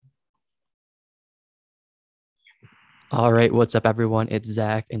All right, what's up, everyone? It's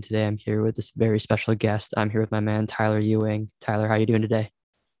Zach, and today I'm here with this very special guest. I'm here with my man Tyler Ewing. Tyler, how you doing today?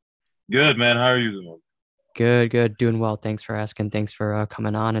 Good, man. How are you doing? Good, good, doing well. Thanks for asking. Thanks for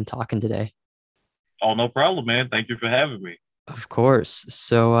coming on and talking today. Oh, no problem, man. Thank you for having me. Of course.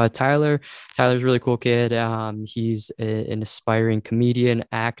 So Tyler's a really cool kid. He's an aspiring comedian,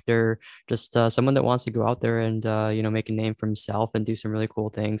 actor, just someone that wants to go out there and make a name for himself and do some really cool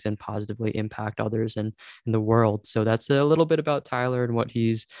things and positively impact others and in the world. So that's a little bit about Tyler and what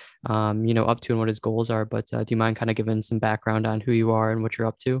he's up to and what his goals are. But do you mind kind of giving some background on who you are and what you're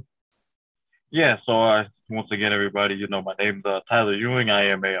up to? Yeah, so once again, everybody, my name's Tyler Ewing. I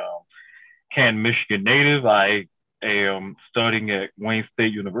am a Canton, Michigan native. I am studying at Wayne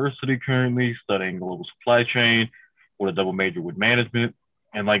State University currently, studying global supply chain with a double major with management.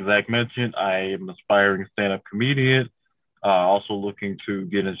 And like Zach mentioned, I am an aspiring stand-up comedian. Also looking to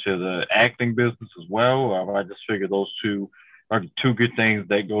get into the acting business as well. I just figured those two are two good things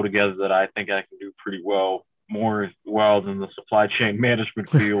that go together that I think I can do pretty well, more well than the supply chain management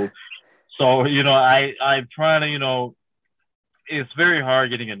field. So, I'm trying to, it's very hard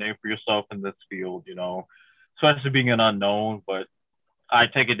getting a name for yourself in this field, especially being an unknown, but I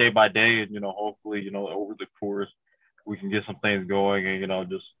take it day by day and, hopefully, over the course, we can get some things going and,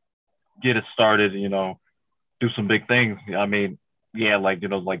 just get it started, do some big things. I mean, yeah, like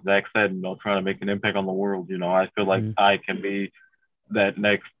Zach said, trying to make an impact on the world. I feel like Hmm. I can be that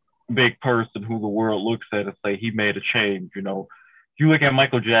next big person who the world looks at and say he made a change. If you look at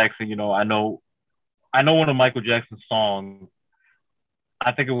Michael Jackson, I know one of Michael Jackson's songs.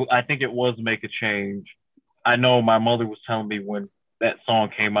 I think it was "Make a Change." I know my mother was telling me when that song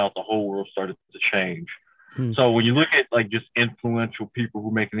came out, the whole world started to change. Hmm. So when you look at like just influential people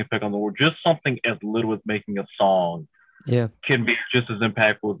who make an impact on the world, just something as little as making a song Yeah. can be just as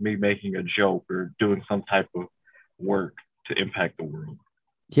impactful as me making a joke or doing some type of work to impact the world.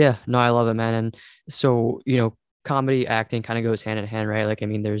 Yeah, no, I love it, man. And so, comedy acting kind of goes hand in hand, right? Like, I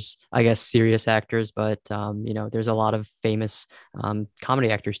mean, there's, I guess, serious actors, but there's a lot of famous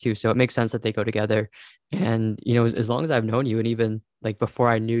comedy actors too. So it makes sense that they go together. And, as long as I've known you, and even like before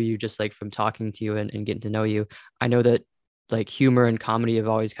I knew you, just like from talking to you and getting to know you, I know that like humor and comedy have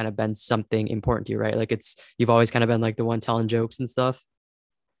always kind of been something important to you, right? Like you've always kind of been like the one telling jokes and stuff.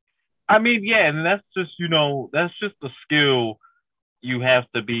 I mean, yeah, and that's just a skill you have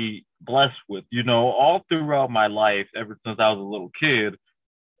to be blessed with. All throughout my life, ever since I was a little kid,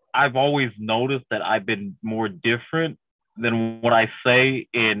 I've always noticed that I've been more different than what I say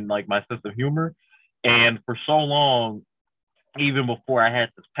in like my sense of humor. And for so long, even before I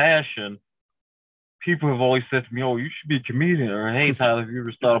had this passion, people have always said to me, "Oh, you should be a comedian," or "Hey, Tyler, have you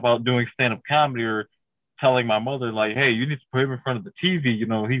ever thought about doing stand-up comedy?" Or telling my mother, like, "Hey, you need to put him in front of the TV.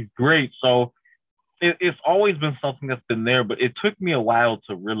 He's great." So it's always been something that's been there, but it took me a while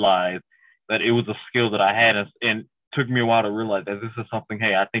to realize that it was a skill that I had, and took me a while to realize that this is something,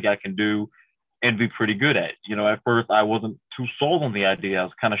 hey, I think I can do and be pretty good at. At first I wasn't too sold on the idea. I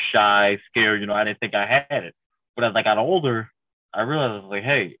was kind of shy, scared. I didn't think I had it. But as I got older, I realized I was like,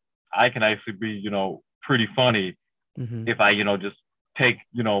 hey, I can actually be, pretty funny Hmm. if I, just take,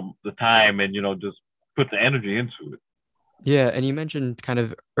 the time and, just put the energy into it. Yeah, and you mentioned kind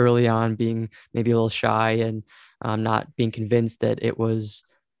of early on being maybe a little shy and not being convinced that it was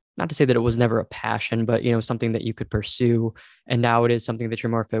not to say that it was never a passion, but something that you could pursue. And now it is something that you're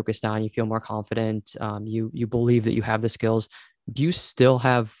more focused on. You feel more confident. You believe that you have the skills. Do you still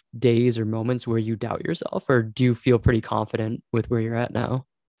have days or moments where you doubt yourself, or do you feel pretty confident with where you're at now?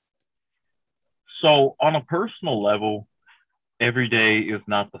 So on a personal level, every day is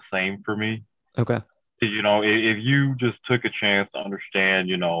not the same for me. Okay. If you just took a chance to understand,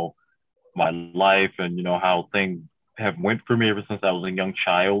 my life and how things have went for me ever since I was a young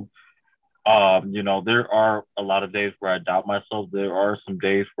child. There are a lot of days where I doubt myself. There are some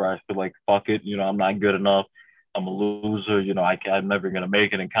days where I feel like fuck it, I'm not good enough. I'm a loser. I'm never gonna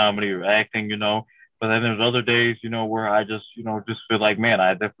make it in comedy or acting. But then there's other days, where I just feel like, man,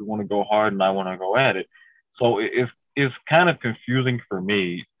 I definitely want to go hard and I want to go at it. So it's kind of confusing for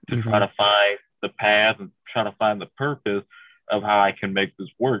me to try Hmm. to find the path and try to find the purpose of how I can make this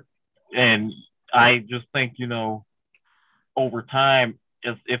work. And I just think, over time,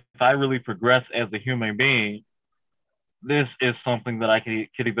 if I really progress as a human being, this is something that I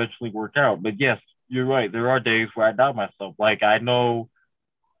could eventually work out. But yes, you're right. There are days where I doubt myself. Like I know,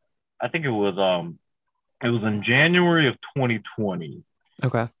 I think it was in January of 2020.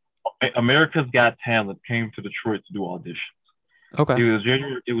 Okay. America's Got Talent came to Detroit to do auditions. Okay.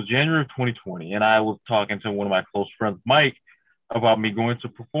 It was January of 2020, and I was talking to one of my close friends, Mike, about me going to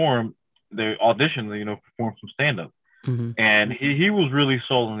perform the audition, perform some stand up. Hmm. And he was really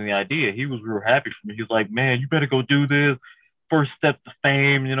sold on the idea. He was real happy for me. He's like, man, you better go do this. First step to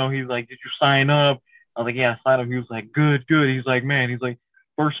fame. He's like, did you sign up? I was like, yeah, I signed up. He was like, good, good. He's like, man, he's like,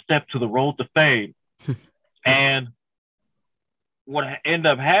 first step to the road to fame. And what ended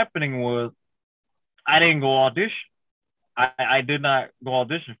up happening was I didn't go audition. I did not go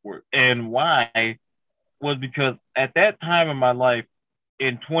audition for it. And why was because at that time in my life,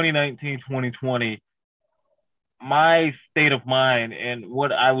 in 2019, 2020, my state of mind and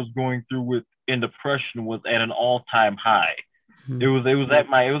what I was going through with in depression was at an all-time high. It was at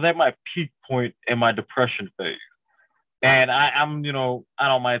my peak point in my depression phase. And I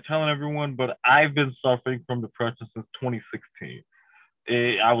don't mind telling everyone, but I've been suffering from depression since 2016.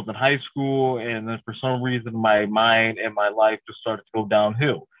 I was in high school, and then for some reason, my mind and my life just started to go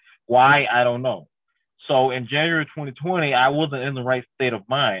downhill. Why? I don't know. So in January 2020, I wasn't in the right state of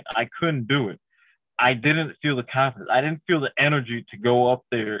mind. I couldn't do it. I didn't feel the confidence. I didn't feel the energy to go up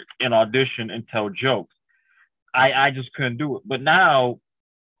there and audition and tell jokes. I just couldn't do it. But now,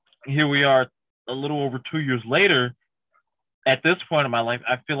 here we are, a little over 2 years later. At this point in my life,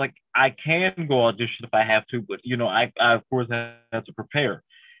 I feel like I can go audition if I have to, but I of course have to prepare.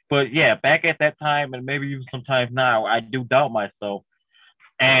 But yeah, back at that time, and maybe even sometimes now, I do doubt myself,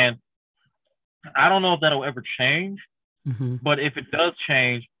 and I don't know if that'll ever change. Hmm. But if it does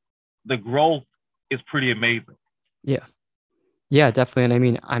change, the growth is pretty amazing. Yeah. Yeah, definitely. And I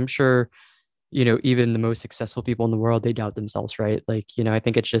mean, I'm sure, even the most successful people in the world, they doubt themselves, right? Like, I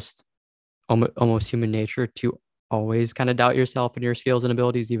think it's just almost human nature to always kind of doubt yourself and your skills and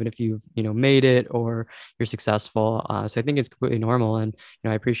abilities, even if you've, made it or you're successful. So I think it's completely normal. And,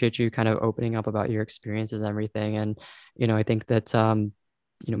 I appreciate you kind of opening up about your experiences and everything. And, I think that,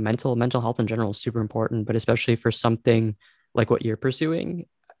 mental health in general is super important, but especially for something like what you're pursuing,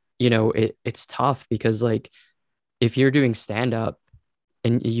 it's tough because like if you're doing stand up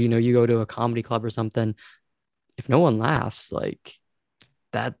and you go to a comedy club or something, if no one laughs,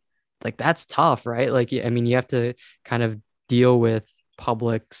 that that's tough, right? Like I mean, you have to kind of deal with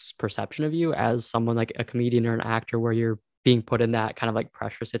public's perception of you as someone like a comedian or an actor where you're being put in that kind of like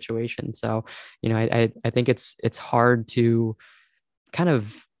pressure situation. So, I think it's hard to kind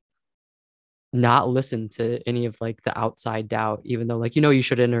of not listen to any of like the outside doubt, even though like you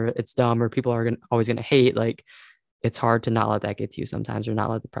shouldn't or it's dumb or people are always gonna hate. Like it's hard to not let that get to you sometimes or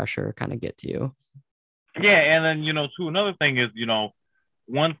not let the pressure kind of get to you. Yeah, and then too, another thing is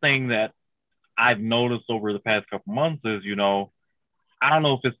one thing that I've noticed over the past couple months is I don't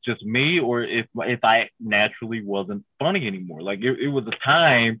know if it's just me or if I naturally wasn't funny anymore. Like it was a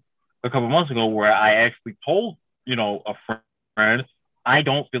time a couple months ago where I actually told a friend, I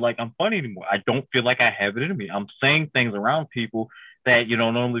don't feel like I'm funny anymore. I don't feel like I have it in me. I'm saying things around people that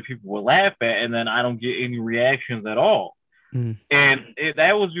normally people will laugh at, and then I don't get any reactions at all. Mm, And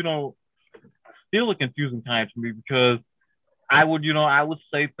that was still a confusing time to me because I would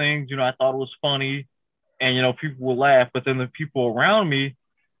say things I thought it was funny, and people would laugh, but then the people around me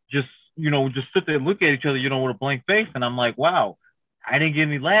just just sit there and look at each other with a blank face, and I'm like, wow, I didn't get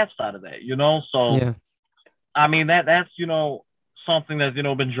any laughs out of that. So yeah. I mean that's something that's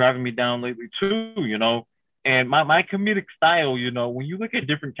been driving me down lately too. And my comedic style, when you look at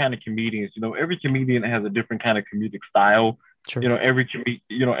different kind of comedians, every comedian has a different kind of comedic style. Sure.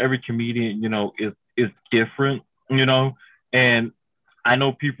 Every comedian is different. And I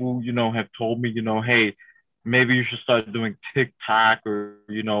know people have told me hey, maybe you should start doing TikTok or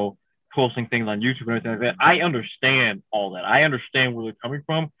posting things on YouTube and everything like that. I understand all that. I understand where they're coming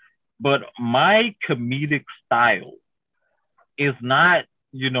from, but my comedic style is not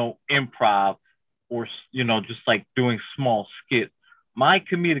improv or just like doing small skits. My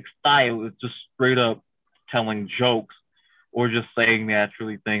comedic style is just straight up telling jokes or just saying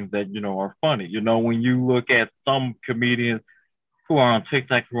naturally things that are funny. When you look at some comedians who are on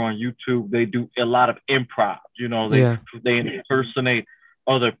TikTok, who are on YouTube, they do a lot of improv. Yeah. They impersonate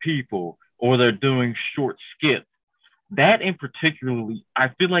other people or they're doing short skits. That in particularly, I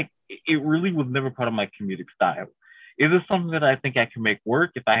feel like it really was never part of my comedic style. Is this something that I think I can make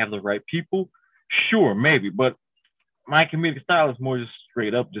work if I have the right people? Sure, maybe, but my comedic style is more just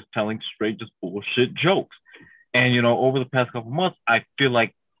straight up, just telling straight, just bullshit jokes. And over the past couple months, I feel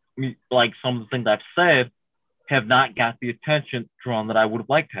like some of the things I've said have not got the attention drawn that I would have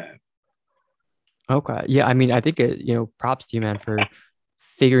liked to have. Okay. Yeah. I mean, I think props to you, man, for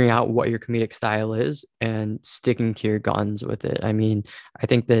figuring out what your comedic style is and sticking to your guns with it. I mean, I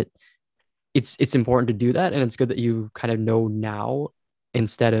think that it's important to do that, and it's good that you kind of know now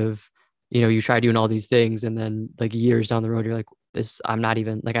instead of you try doing all these things and then like years down the road you're like, this, I'm not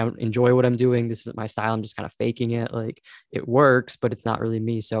even like, I don't enjoy what I'm doing. This isn't my style. I'm just kind of faking it. Like it works, but it's not really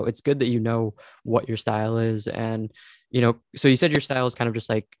me. So it's good that you know what your style is. And, so you said your style is kind of just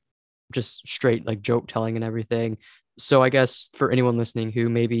like, just straight like joke telling and everything. So I guess for anyone listening who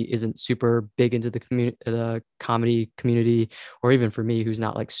maybe isn't super big into the comedy community, or even for me who's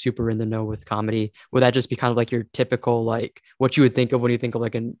not like super in the know with comedy, would that just be kind of like your typical like what you would think of when you think of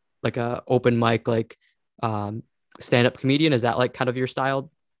like a open mic like um stand-up comedian? Is that like kind of your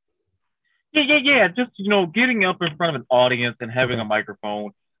style? Yeah. Just getting up in front of an audience and having Okay. a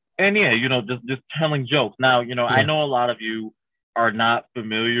microphone, and yeah, just telling jokes. Now, I Yeah. know a lot of you are not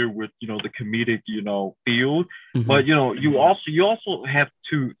familiar with the comedic field, Hmm. but you also have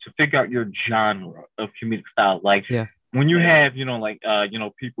to figure out your genre of comedic style. Like Yeah. when you have like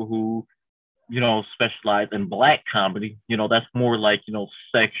people who specialize in black comedy, that's more like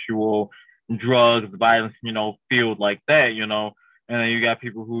sexual, drugs, violence, field like that, and then you got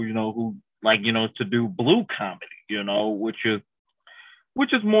people who like to do blue comedy,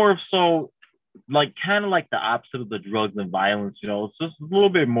 which is more of so like kind of like the opposite of the drugs and violence. It's just a little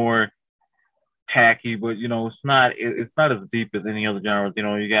bit more tacky, but it's not as deep as any other genres.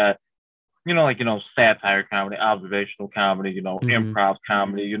 You got like satire comedy, observational comedy, Hmm. improv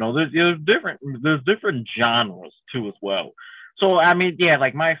comedy. There's different genres too as well. So I mean, yeah,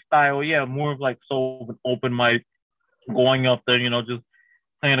 like my style, yeah, more of like so of an open mic, going up there, just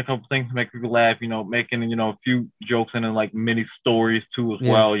saying a couple things to make people laugh, making a few jokes and then like mini stories too as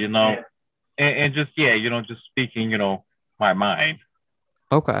Yeah. well, and just yeah, just speaking, my mind.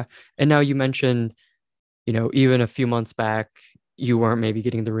 Okay. And now you mentioned, even a few months back, you weren't maybe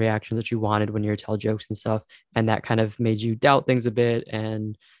getting the reaction that you wanted when you were tell jokes and stuff. And that kind of made you doubt things a bit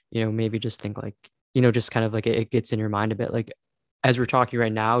and, maybe just think like, just kind of like it gets in your mind a bit. Like as we're talking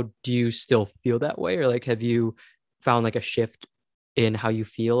right now, do you still feel that way? Or like have you found like a shift in how you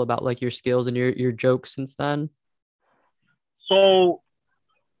feel about like your skills and your jokes since then? So,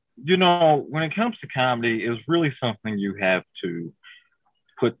 when it comes to comedy, it's really something you have to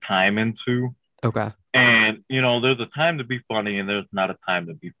put time into. Okay. And, there's a time to be funny and there's not a time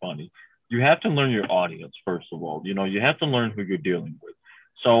to be funny. You have to learn your audience, first of all. You have to learn who you're dealing with.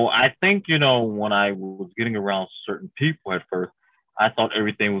 So I think, when I was getting around certain people at first, I thought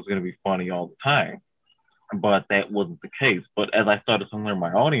everything was going to be funny all the time, but that wasn't the case. But as I started to learn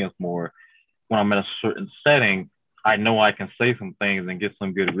my audience more, when I'm in a certain setting, I know I can say some things and get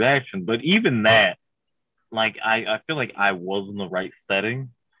some good reaction. But even that, like, I feel like I was in the right setting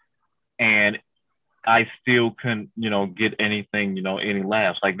and I still couldn't, get anything, any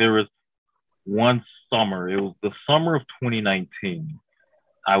laughs. Like there was one summer, it was the summer of 2019.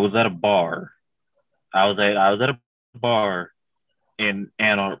 I was at a bar. I was at a bar in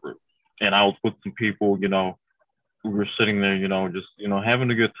Ann Arbor, and I was with some people. We were sitting there, just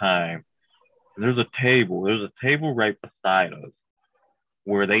having a good time. And there's a table. There's a table right beside us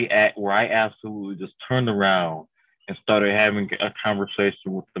where I absolutely just turned around and started having a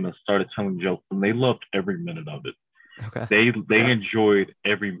conversation with them and started telling jokes, and they loved every minute of it. Okay. They enjoyed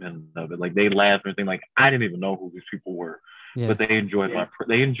every minute of it. Like they laughed and everything. Like I didn't even know who these people were, Yeah. but they enjoyed my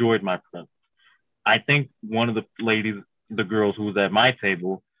presence. I think one of the ladies, the girls who was at my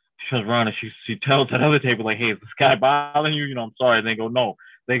table, she turns around and she tells that other table like, "Hey, is this guy bothering you? I'm sorry." And they go, "No."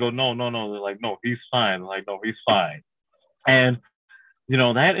 They go, "No, no, no." They're like, "No, he's fine." They're like, "No, he's fine." And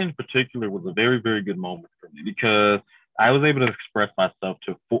that in particular was a very, very good moment for me because I was able to express myself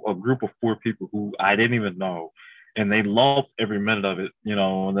to a group of four people who I didn't even know. And they loved every minute of it,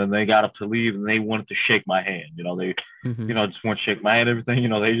 and then they got up to leave and they wanted to shake my hand. They, Hmm. just want to shake my hand, everything,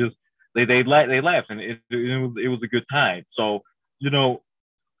 they just, they laughed and it was a good time. So, you know,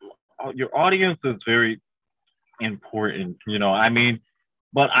 your audience is very important, I mean,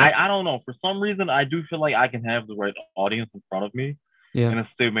 but I don't know. For some reason, I do feel like I can have the right audience in front of me, Yeah. and it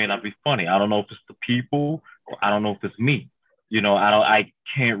still may not be funny. I don't know if it's the people, or I don't know if it's me. I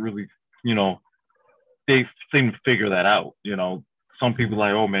can't really, you know, they seem to figure that out. Some people Hmm.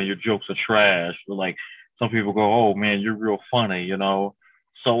 like, oh man, your jokes are trash, but like some people go, oh man, you're real funny.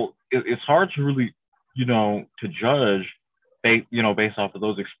 So it's hard to really, to judge, based off of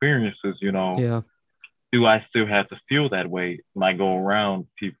those experiences. Yeah. Do I still have to feel that way when I go around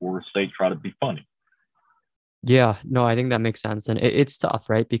people or say try to be funny? Yeah, no, I think that makes sense. And it's tough,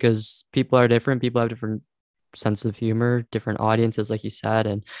 right? Because people are different. People have different sense of humor, different audiences, like you said.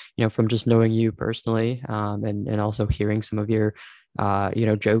 And, from just knowing you personally, and also hearing some of your,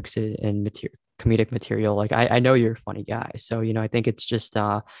 jokes and comedic material, like I know you're a funny guy. So, I think it's just,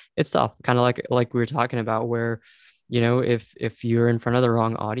 it's tough. Kind of like we were talking about where, if you're in front of the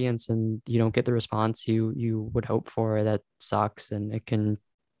wrong audience and you don't get the response you would hope for, that sucks, and it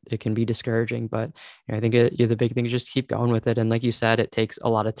can be discouraging. But I think the big thing is just keep going with it. And like you said, it takes a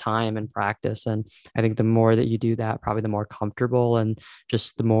lot of time and practice. And I think the more that you do that, probably the more comfortable and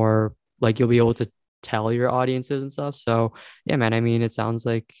just the more like you'll be able to tell your audiences and stuff. So yeah, man, I mean, it sounds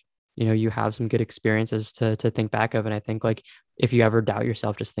like you have some good experiences to think back of. And I think like if you ever doubt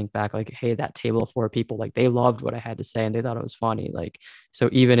yourself, just think back like, hey, that table of four people, like they loved what I had to say and they thought it was funny. Like, so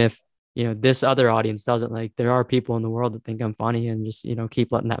even if this other audience doesn't, like there are people in the world that think I'm funny, and just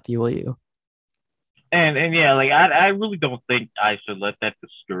keep letting that fuel you. And yeah, like I really don't think I should let that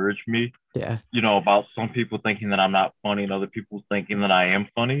discourage me. Yeah. About some people thinking that I'm not funny and other people thinking that I am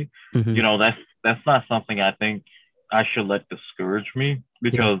funny. Hmm. That's not something I think I should let discourage me, Yeah.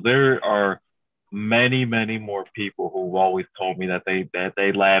 because there are many, many more people who've always told me that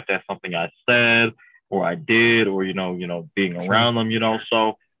they laughed at something I said or I did, or being Sure. around them.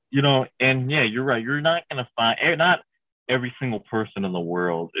 So and yeah, you're right. You're not gonna find not every single person in the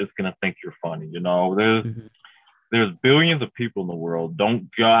world is gonna think you're funny. Hmm. There's billions of people in the world. Don't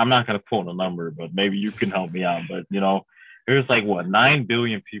go. I'm not going to quote a number, but maybe you can help me out. But there's like what 9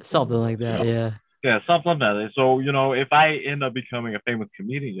 billion people in the Something world. like that. Yeah. Yeah, something like that. So if I end up becoming a famous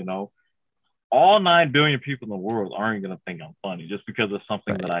comedian, all 9 billion people in the world aren't going to think I'm funny just because it's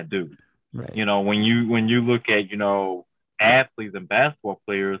something that Right. I do. Right. When you look at athletes and basketball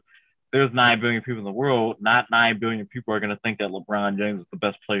players, there's 9 billion people in the world. Not 9 billion people are going to think that LeBron James is the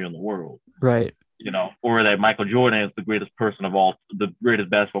best player in the world, Right. or that Michael Jordan is the greatest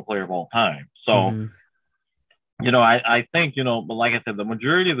basketball player of all time. So, Hmm. I think, but like I said, the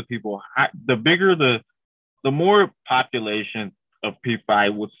majority of the people, the bigger the more population of people I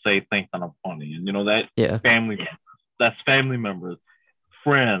would say think that I'm funny. And, Yeah. family, that's family members,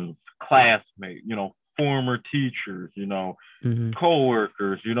 friends, classmates, former teachers, Hmm.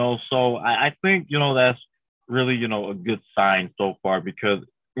 coworkers, so I think, that's really, a good sign so far, because,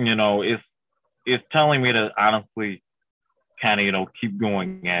 it's telling me to honestly kind of keep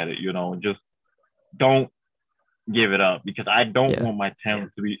going at it, and just don't give it up, because Yeah. I don't want my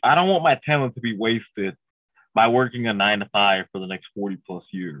talent to be wasted by working a 9 to 5 for the next 40 plus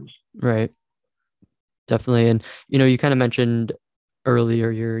years. Right. Definitely. And you kind of mentioned earlier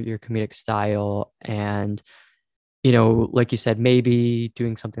your comedic style, and like you said, maybe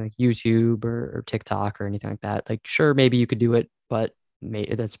doing something like YouTube or TikTok or anything like that. Like, sure, maybe you could do it, but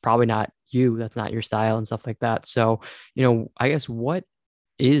that's probably not you. That's not your style and stuff like that. So, I guess what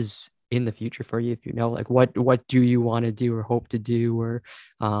is in the future for you, if like what do you want to do or hope to do or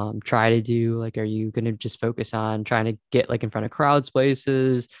try to do? Like, are you going to just focus on trying to get like in front of crowds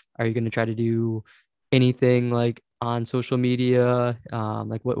places? Are you going to try to do anything like on social media?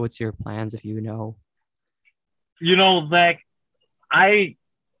 Like what's your plans if you know? Zach, I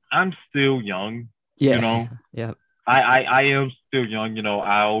I'm still young. You Yeah. know, Yeah. I am still young.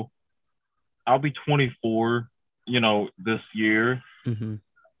 I'll be 24. This year. Hmm.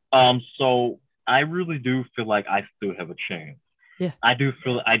 So I really do feel like I still have a chance. Yeah. I do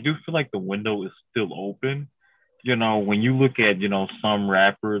feel like the window is still open. When you look at some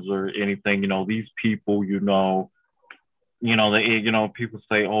rappers or anything, these people, people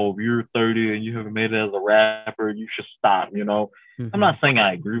say, oh, if you're 30 and you haven't made it as a rapper, you should stop. I'm Hmm. not saying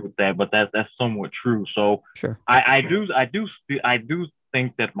I agree with that, but that's somewhat true. So Sure. I do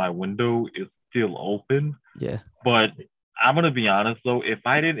think that my window is still open, Yeah. but I'm gonna be honest though, if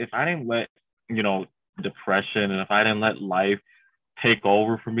I didn't let you know depression, and if I didn't let life take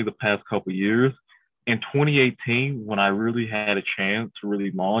over for me the past couple of years, in 2018, when I really had a chance to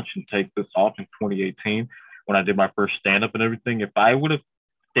really launch and take this off in 2018, when I did my first stand up and everything, if I would have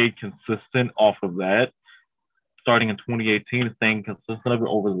stayed consistent off of that, starting in 2018 and staying consistent of it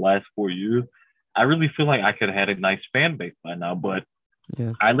over the last 4 years, I really feel like I could have had a nice fan base by now. But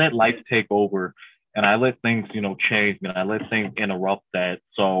Yeah. I let life take over, and I let things, change me, and I let things interrupt that.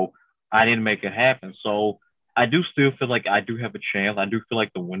 So I didn't make it happen. So I do still feel like I do have a chance. I do feel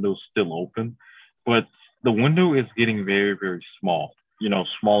like the window's still open, but the window is getting very, very small,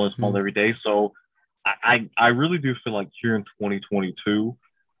 small and small Mm. every day. So I really do feel like here in 2022,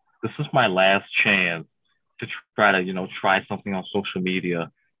 this is my last chance to try to, try something on social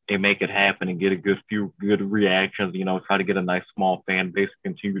media and make it happen and get a few good reactions, try to get a nice small fan base,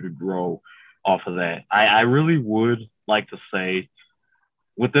 continue to grow off of that. I really would like to say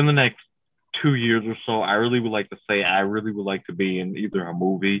within the next 2 years or so, I really would like to say I really would like to be in either a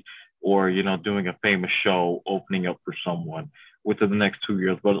movie or, doing a famous show opening up for someone within the next 2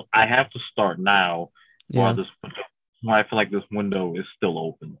 years. But I have to start now while Yeah. I feel like this window is still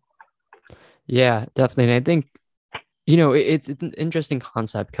open. Yeah, definitely. And I think it's an interesting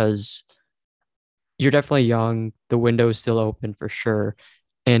concept because you're definitely young. The window is still open for sure.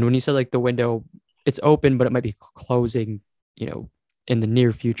 And when you said like the window, it's open, but it might be closing, you know, in the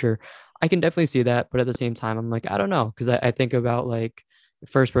near future, I can definitely see that. But at the same time, I'm like, I don't know, because I think about like the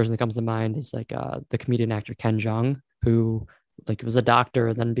first person that comes to mind is like the comedian actor Ken Jeong, who like was a doctor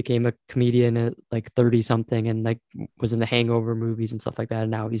and then became a comedian at like 30 something and like was in the Hangover movies and stuff like that.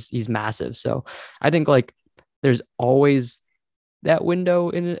 And now he's massive. So I think like there's always that window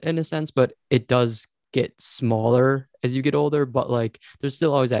in a sense, but it does get smaller as you get older. But like there's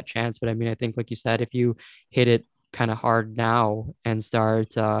still always that chance. But I mean, I think like you said, if you hit it kind of hard now and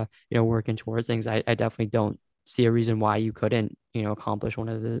start working towards things, I definitely don't see a reason why you couldn't, accomplish one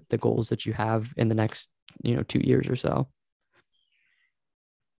of the goals that you have in the next, 2 years or so.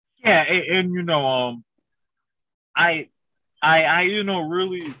 Yeah, and I I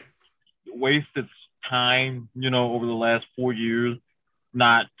really wasted time, over the last 4 years,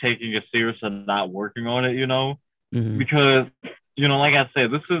 not taking it serious and not working on it, Hmm. because like I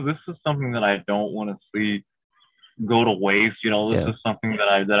said, this is something that I don't want to see go to waste. This Yeah. is something that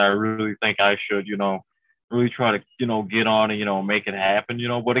I really think I should, really try to, get on and, make it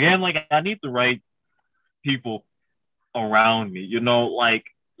happen, But again, like I need the right people around me, like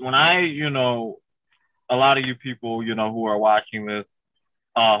when a lot of you people, who are watching this,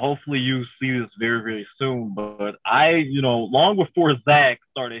 hopefully you see this very, very soon. But long before Zach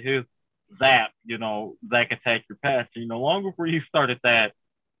started his Zap, Zach Attack Your Passion, long before he started that,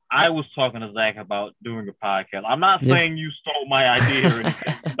 I was talking to Zach about doing a podcast. I'm not Yeah. saying you stole my idea or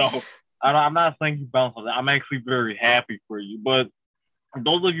anything. I'm not saying you bounced on that. I'm actually very happy for you. But for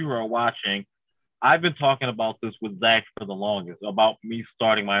those of you who are watching, I've been talking about this with Zach for the longest, about me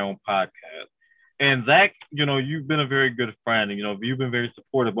starting my own podcast. And Zach, you've been a very good friend, and you've been very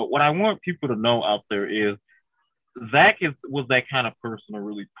supportive. But what I want people to know out there is was that kind of person to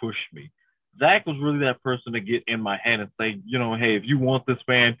really push me. Zach was really that person to get in my head and say, hey, if you want this,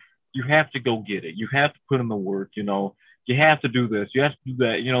 man, you have to go get it. You have to put in the work. You have to do this. You have to do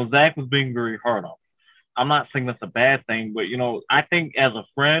that. Zach was being very hard on me. I'm not saying that's a bad thing, but I think as a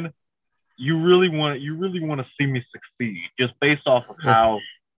friend, you really want to see me succeed just based off of Yeah. how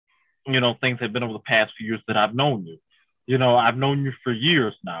things have been over the past few years that I've known you. I've known you for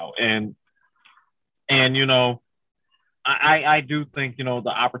years now, and I do think the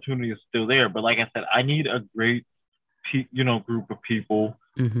opportunity is still there. But like I said, I need a great group of people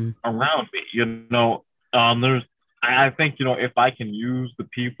Hmm. around me. There's I think if I can use the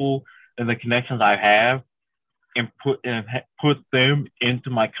people and the connections I have and put them into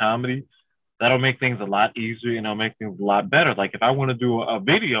my comedy, that'll make things a lot easier and it'll make things a lot better. Like if I want to do a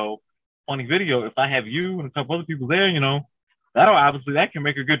video, funny video, if I have you and a couple other people there, that can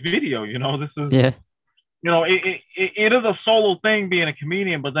make a good video. This is Yeah. it is a solo thing being a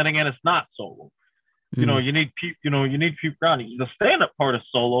comedian, but then again, it's not solo. Mm. You need people around you. The stand up part is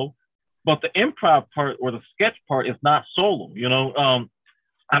solo, but the improv part or the sketch part is not solo.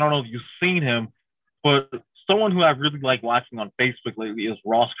 I don't know if you've seen him, but someone who I've really liked watching on Facebook lately is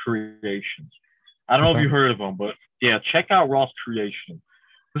Ross Creations. I don't know if Okay. you heard of him, but yeah, check out Ross Creations.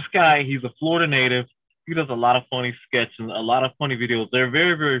 This guy, he's a Florida native. He does a lot of funny sketches, a lot of funny videos. They're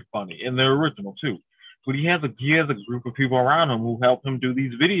very, very funny, and they're original too. But he has a group of people around him who help him do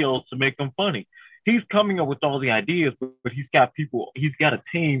these videos to make them funny. He's coming up with all the ideas, but he's got people. He's got a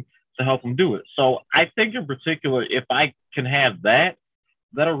team to help him do it. So I think in particular, if I can have that,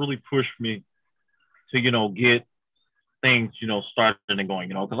 that'll really push me to get things started and going.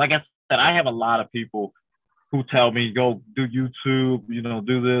 Because like I said, I have a lot of people who tell me go do YouTube,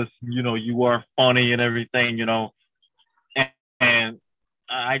 do this, you are funny and everything, and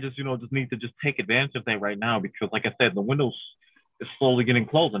I just need to just take advantage of that right now because, like I said, the windows is slowly getting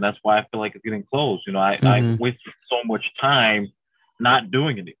closed, and that's why I feel like it's getting closed. I've Hmm. wasted so much time not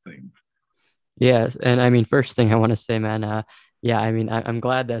doing anything. Yes, and I mean, first thing I want to say, man, yeah, I mean, I'm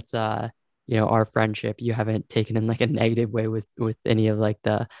glad that our friendship you haven't taken in like a negative way with any of like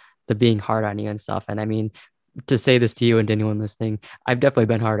the being hard on you and stuff. And I mean, to say this to you and to anyone listening, I've definitely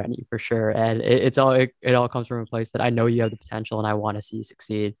been hard on you for sure. And it all comes from a place that I know you have the potential and I want to see you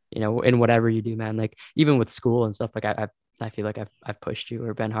succeed, in whatever you do, man. Like even with school and stuff, like I feel like I've pushed you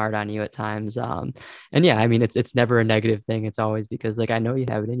or been hard on you at times. And yeah, I mean, it's never a negative thing. It's always because like I know you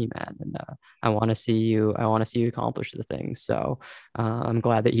have it in you, man. And I want to see you accomplish the things. So I'm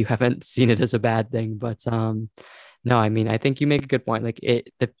glad that you haven't seen it as a bad thing. But no, I mean, I think you make a good point. Like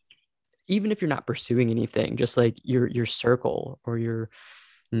even if you're not pursuing anything, just like your circle or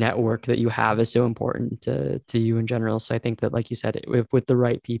network that you have is so important to you in general. So I think that, like you said, if with the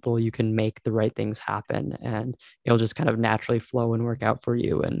right people, you can make the right things happen, and it'll just kind of naturally flow and work out for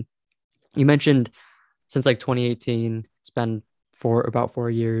you. And you mentioned since like 2018, it's been for about 4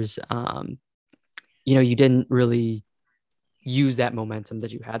 years. You didn't really use that momentum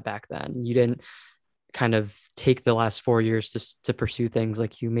that you had back then. You didn't kind of take the last 4 years to pursue things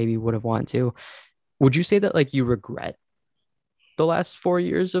like you maybe would have wanted to. Would you say that like you regret the last 4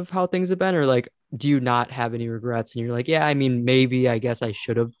 years of how things have been, or like do you not have any regrets and you're like, yeah, I mean, maybe I guess I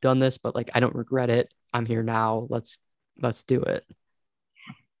should have done this, but like I don't regret it. I'm here now. Let's do it.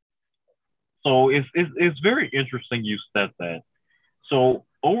 So it's very interesting you said that. So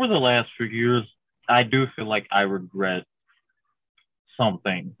over the last few years, I do feel like I regret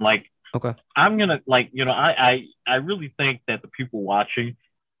something. Like Okay. I'm gonna like I really think that the people watching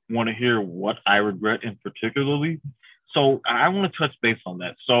want to hear what I regret in particularly. So I want to touch base on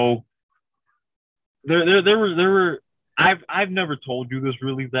that. So there were I've never told you this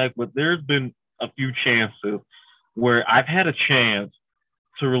really, Zach, but there's been a few chances where I've had a chance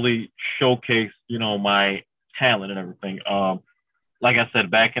to really showcase, my talent and everything. Like I said,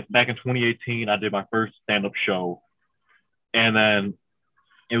 back in 2018, I did my first stand up show, and then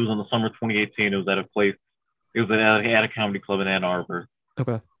it was in the summer of 2018. It was at a place. It was at a comedy club in Ann Arbor,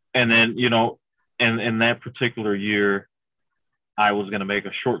 Okay. and then in that particular year, I was gonna make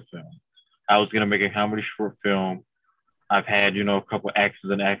a short film. I was gonna make a comedy short film. I've had a couple actors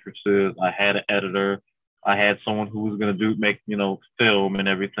and actresses. I had an editor. I had someone who was gonna make film and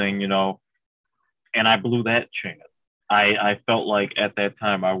everything. And I blew that chance. I felt like at that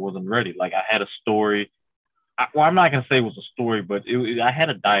time I wasn't ready. Like I had a story. Well, I'm not gonna say it was a story, but I had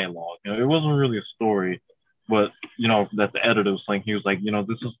a dialogue. It wasn't really a story, but that the editor was saying. He was like,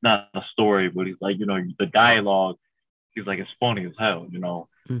 this is not a story, but he's like, the dialogue. He's like, it's funny as hell.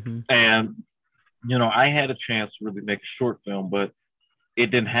 Mm-hmm. And I had a chance to really make a short film, but it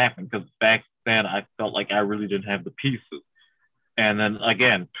didn't happen because back then I felt like I really didn't have the pieces. And then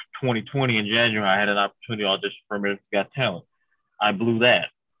again, 2020 in January, I had an opportunity to audition for America's Got Talent. I blew that.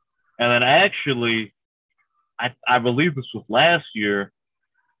 And then actually, I believe this was last year.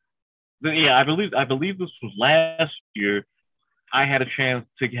 Yeah, I believe this was last year. I had a chance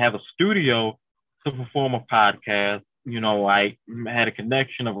to have a studio to perform a podcast. I had a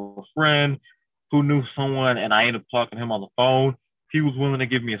connection of a friend who knew someone, and I ended up talking to him on the phone. He was willing to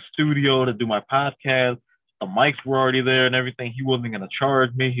give me a studio to do my podcast. The mics were already there and everything. He wasn't going to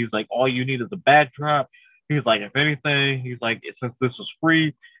charge me. He's like, all you need is a backdrop. He's like, if anything, he's like, since this is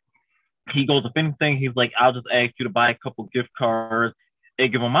free, he goes, if anything, he's like, I'll just ask you to buy a couple gift cards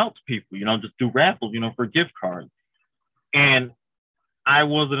and give them out to people, just do raffles, for gift cards. And I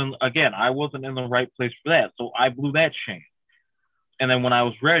wasn't in the right place for that. So I blew that chance. And then when I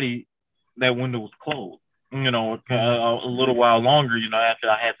was ready, that window was closed. A little while longer, after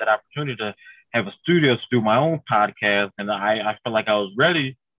I had that opportunity to have a studio to do my own podcast, and I felt like I was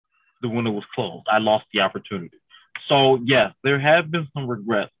ready, the window was closed. I lost the opportunity. So yes, there have been some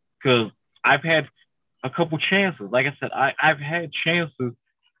regrets because I've had a couple chances. Like I said, I've had chances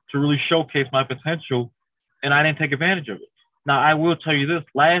to really showcase my potential, and I didn't take advantage of it. Now I will tell you this: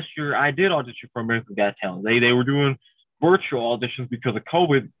 last year I did audition for America's Got Talent. They were doing virtual auditions because of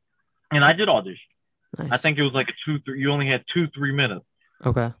COVID, and I did audition. I Nice. think it was like a 2-3. You only had 2-3 minutes,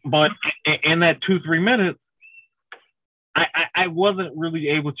 Okay. but in that 2-3 minutes, I wasn't really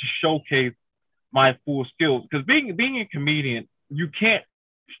able to showcase my full skills because being a comedian, you can't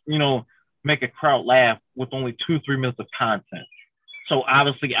you know make a crowd laugh with only 2-3 minutes of content. So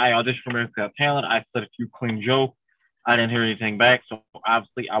obviously, I auditioned for America's Got Talent. I said a few clean jokes. I didn't hear anything back, so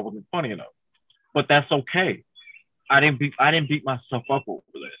obviously I wasn't funny enough. But that's okay. I didn't beat myself up over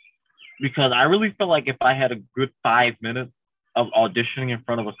this because I really felt like if I had a good 5 minutes of auditioning in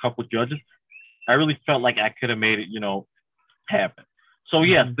front of a couple judges, I really felt like I could have made it, happen. So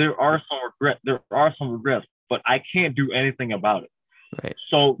yes, Mm-hmm. there are some regrets. There are some regrets, but I can't do anything about it. Right.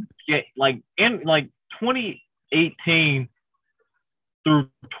 So yeah, like in like 2018 through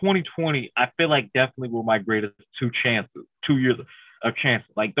 2020, I feel like definitely were my greatest 2 years of chances.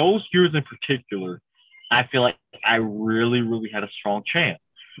 Like those years in particular, I feel like I really, really had a strong chance,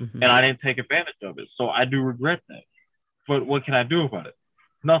 Mm-hmm. and I didn't take advantage of it. So I do regret that. But what can I do about it?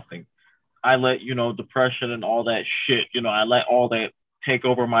 Nothing. I let depression and all that shit. I let all that take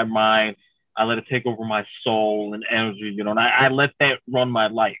over my mind. I let it take over my soul and energy. And I let that run my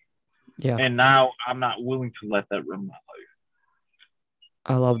life. Yeah. And now I'm not willing to let that run my life.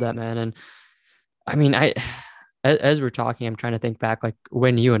 I love that, man. And I mean, as we're talking, I'm trying to think back like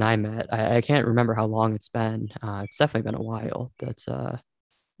when you and I met. I can't remember how long it's been. It's definitely been a while. That's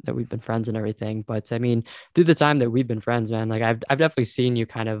that we've been friends and everything. But I mean, through the time that we've been friends, man, like I've definitely seen you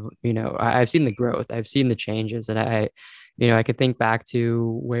kind of, I've seen the growth, I've seen the changes, and I could think back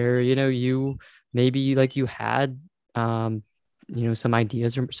to where, you maybe like you had some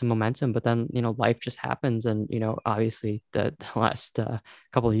ideas or some momentum, but then, life just happens. And, obviously the last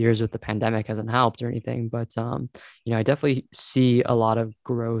couple of years with the pandemic hasn't helped or anything, but I definitely see a lot of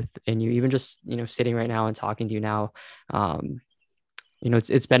growth in you, even just, sitting right now and talking to you now. Um,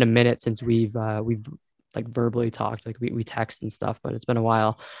 it's been a minute since we've like verbally talked, like we text and stuff, but it's been a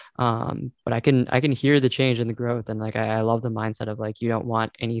while. But I can hear the change and the growth, and like I love the mindset of like you don't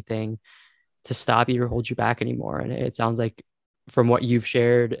want anything to stop you or hold you back anymore. And it sounds like from what you've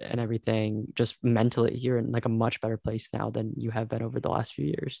shared and everything, just mentally, you're in like a much better place now than you have been over the last few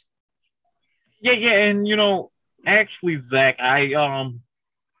years. Yeah, yeah, and actually, Zach, I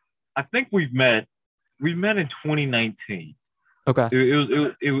think we met in 2019. Okay.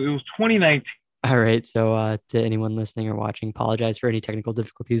 It was 2019. All right. So to anyone listening or watching, apologize for any technical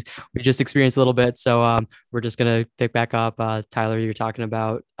difficulties. We just experienced a little bit. So we're just gonna pick back up. Tyler, you're talking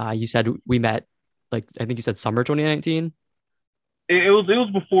about you said we met like I think you said summer 2019. It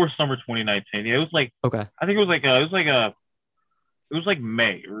was before summer 2019. Yeah, it was like Okay. I think it was like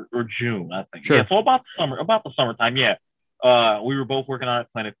May or June, I think. Yeah, Sure. so about the summertime. Yeah, we were both working on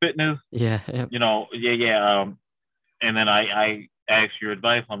Planet Fitness. Yeah. Yeah. Yeah, yeah. And then I asked your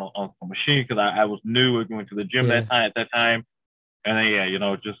advice on the machine because I was new at going to the gym Yeah. at that time, and then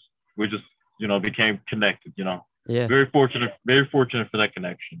yeah, just we just became connected. Yeah. Very fortunate for that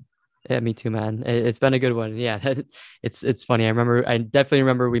connection. Yeah, me too, man. It's been a good one. Yeah, it's funny. I definitely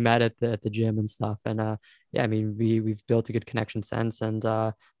remember we met at the gym and stuff. And yeah, I mean we've built a good connection since. And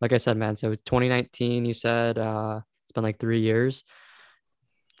like I said, man, so 2019, you said it's been like 3 years.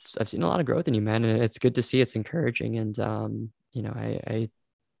 I've seen a lot of growth in you, man, and it's good to see. It's encouraging. And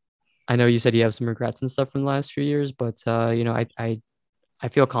I know you said you have some regrets and stuff from the last few years, but I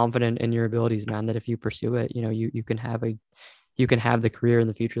feel confident in your abilities, man, that if you pursue it, you can have the career in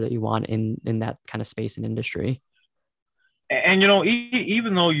the future that you want in that kind of space and industry. And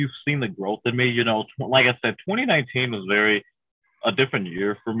even though you've seen the growth in me, like I said, 2019 was very a different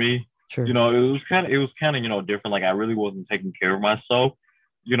year for me. Sure. It was kind of different. Like I really wasn't taking care of myself.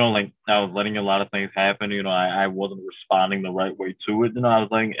 Like I was letting a lot of things happen. I wasn't responding the right way to it. I was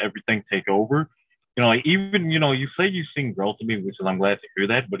letting everything take over. Like even you say you've seen growth in me, which is I'm glad to hear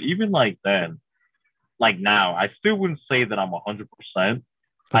that. But even like then, like now, I still wouldn't say that I'm 100%.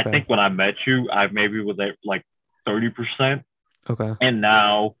 I Okay. think when I met you, I maybe was at like 30%. Okay. And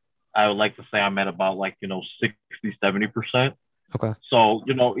now I would like to say I'm at about like, 60, 70%. Okay. So,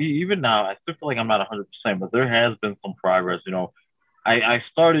 even now, I still feel like I'm not 100%, but there has been some progress. I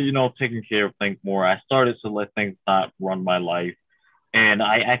started, taking care of things more. I started to let things not run my life. And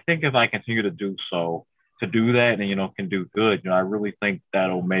I think if I continue to do so, to do that and, can do good, I really think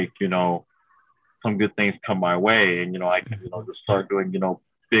that'll make, some good things come my way. And, I can, Mhm. just start doing,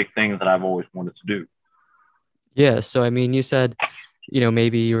 big things that I've always wanted to do. Yeah. So I mean, you said,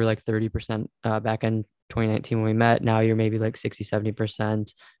 maybe you were like 30% back in 2019 when we met. Now you're maybe like 60,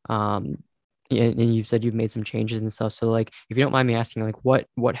 70%. Um, and you said you've made some changes and stuff. So like, if you don't mind me asking, like,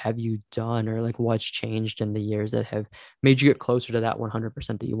 what have you done or like what's changed in the years that have made you get closer to that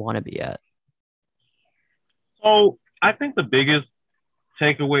 100% that you want to be at? So I think the biggest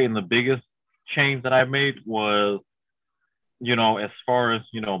takeaway and the biggest change that I made was, as far as,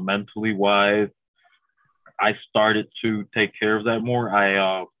 mentally wise, I started to take care of that more.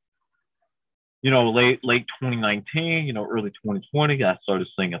 Late 2019, early 2020, I started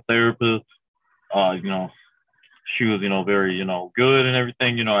seeing a therapist. Uh, you know, she was, very, good and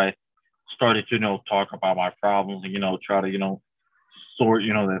everything. I started to, talk about my problems and, try to, sort,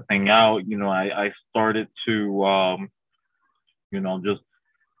 that thing out. I started to, just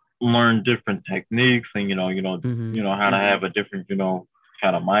learn different techniques and, Mm-hmm. how to have a different,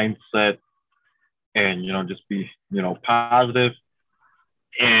 kind of mindset and, just be, positive.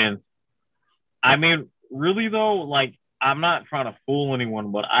 And I mean, really though, like I'm not trying to fool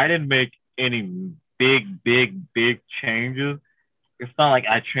anyone, but I didn't make any big changes. It's not like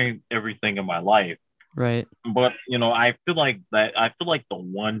I changed everything in my life, Right. but I feel like the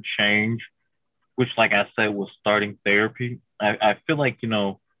one change, which like I said was starting therapy. I feel like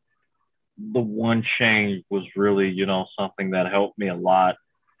the one change was really something that helped me a lot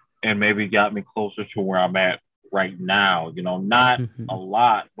and maybe got me closer to where I'm at right now. Not a Mm-hmm.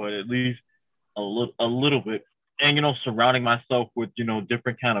 lot, but at least a little bit. And surrounding myself with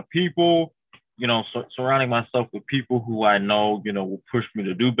different kind of people. Surrounding myself with people who I know will push me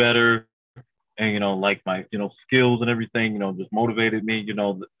to do better and like my skills and everything, just motivated me,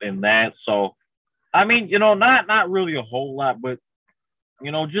 in that. So I mean, not really a whole lot, but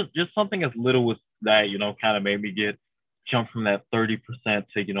just something as little as that, kind of made me get jump from that 30%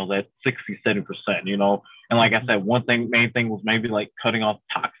 to that 60, 70%, And like I Mhm. said, main thing was maybe like cutting off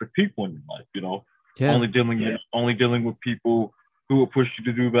toxic people in your life, Yeah. only dealing with people who will push you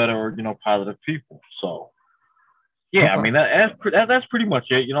to do better, or positive people. So yeah, I Okay. mean that's pretty much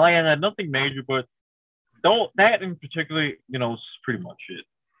it. Like I had nothing major, but don't that in particular, is pretty much it.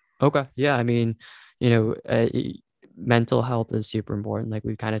 Okay. Yeah. I mean, you know, mental health is super important, like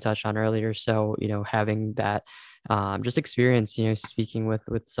we kind of touched on earlier. So, having that just experience, speaking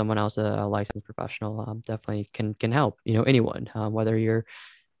with someone else, a licensed professional, definitely can help, anyone, whether you're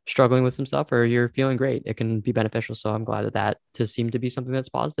struggling with some stuff or you're feeling great, it can be beneficial. So I'm glad that just seemed to be something that's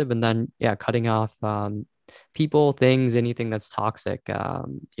positive. And then, yeah, cutting off people, things, anything that's toxic,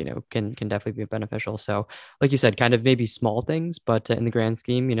 can definitely be beneficial. So, like you said, kind of maybe small things, but in the grand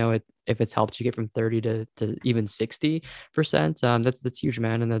scheme, if it's helped you get from 30 to even 60%, that's huge,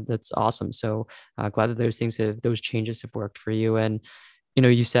 man, and that's awesome. So glad that those changes have worked for you. And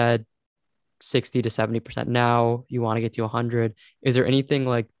you said 60 to 70% now, you want to get to 100. Is there anything,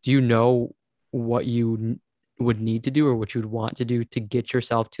 like, do you know what you would need to do or what you'd want to do to get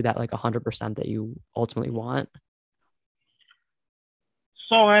yourself to that like 100% that you ultimately want?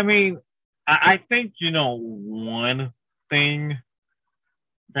 So I mean, I think one thing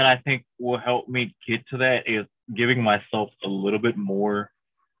that I think will help me get to that is giving myself a little bit more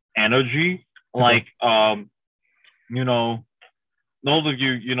energy. Okay. Like, you know, those of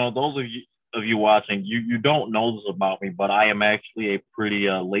you watching, you don't know this about me, but I am actually a pretty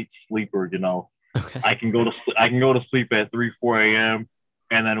late sleeper. Okay. I can go to sleep at 3, 4 a.m.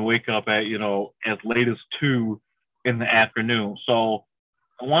 and then wake up at as late as 2 in the afternoon. So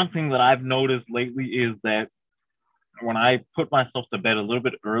one thing that I've noticed lately is that when I put myself to bed a little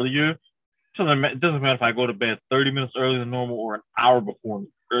bit earlier, so it doesn't matter if I go to bed 30 minutes earlier than normal or an hour before,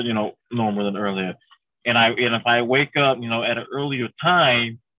 or, normal than earlier. And if I wake up, at an earlier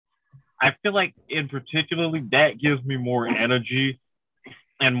time, I feel like in particularly that gives me more energy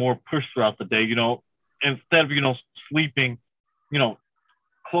and more push throughout the day. Instead of sleeping, you know,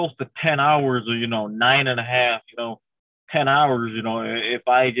 close to 10 hours, or 9.5, 10 hours. If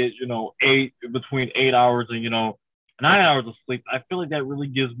I get between 8 hours and 9 hours of sleep, I feel like that really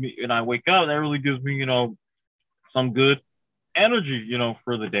gives me, and I wake up, that really gives me some good energy,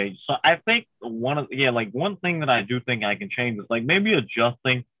 for the day. So I think one thing that I do think I can change is like maybe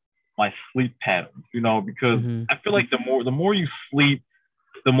adjusting my sleep patterns, because Hmm. I feel like the more you sleep,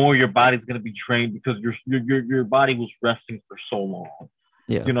 the more your body's gonna be trained, because your body was resting for so long.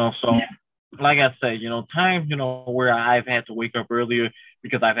 Yeah. So like I said, times, where I've had to wake up earlier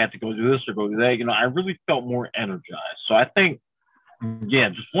because I've had to go do this or go do that, I really felt more energized. So I think, yeah,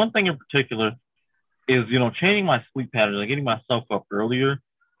 just one thing in particular is, changing my sleep patterns and getting myself up earlier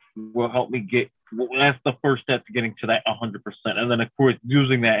will help me get, well, that's the first step to getting to that 100%. And then, of course,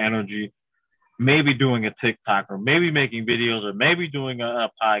 using that energy, maybe doing a TikTok, or maybe making videos, or maybe doing a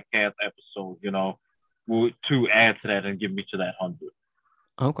podcast episode, to add to that and get me to that 100.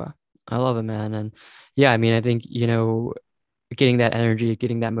 Okay. I love it, man. And yeah, I mean, I think, getting that energy,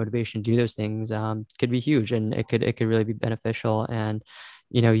 getting that motivation to do those things could be huge, and it could really be beneficial. And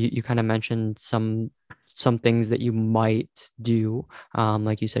you kind of mentioned some things that you might do.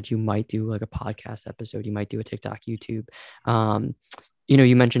 Like you said, you might do like a podcast episode, you might do a TikTok, YouTube. Um,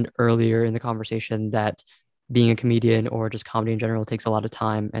 you mentioned earlier in the conversation that being a comedian or just comedy in general takes a lot of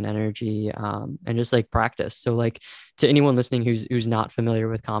time and energy, and just like practice. So like, to anyone listening who's not familiar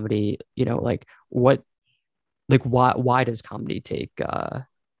with comedy, like what, like why does comedy take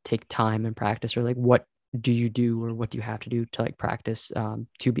time and practice, or like what do you do, or what do you have to do to like practice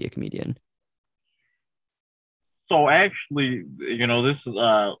to be a comedian? So actually, this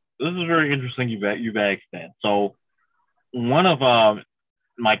is very interesting. You've asked that. So one of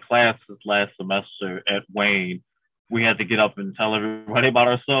my classes last semester at Wayne, we had to get up and tell everybody about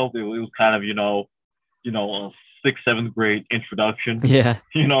ourselves. It was kind of a sixth, seventh grade introduction. Yeah.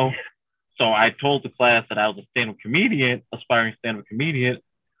 You know, so I told the class that I was a stand-up comedian, aspiring stand-up comedian,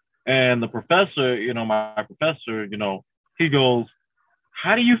 and the professor, my professor, he goes,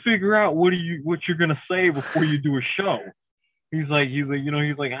 "How do you figure out what you're gonna say before you do a show?" He's like, how do you know?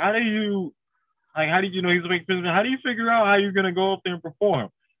 He's like, how do you figure out how you're gonna go up there and perform?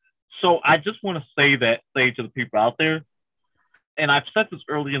 So I just want to say to the people out there, and I've said this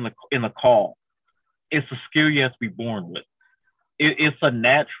early in the call, it's a skill you have to be born with. It's a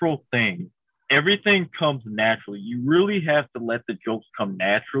natural thing. Everything comes naturally. You really have to let the jokes come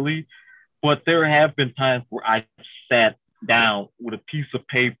naturally, But there have been times where I sat down with a piece of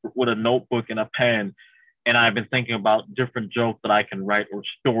paper, with a notebook and a pen, and I've been thinking about different jokes that I can write or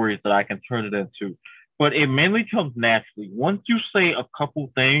stories that I can turn it into. But it mainly comes naturally. Once you say a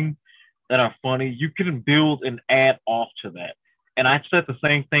couple things that are funny, you can build and add off to that. And I said the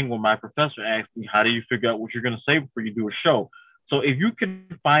same thing when my professor asked me, how do you figure out what you're going to say before you do a show? So if you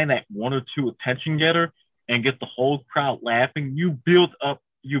can find that one or two attention getter and get the whole crowd laughing, you build up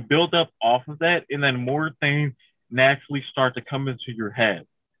off of that, and then more things naturally start to come into your head.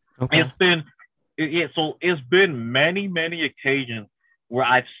 Okay. It's been yeah, so it's been many occasions where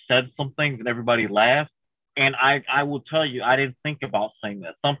I've said some things and everybody laughs, and I will tell you I didn't think about saying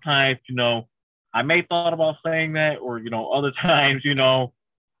that. Sometimes I may thought about saying that, or other times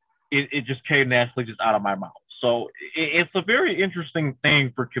it just came naturally just out of my mouth. So it's a very interesting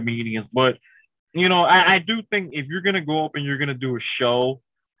thing for comedians, but I do think if you're gonna go up and you're gonna do a show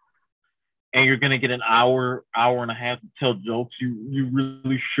and you're gonna get an hour and a half to tell jokes, you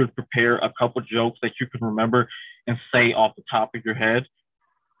really should prepare a couple jokes that you can remember and say off the top of your head.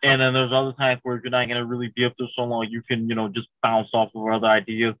 And then there's other times where you're not gonna really be up there so long, you can just bounce off of other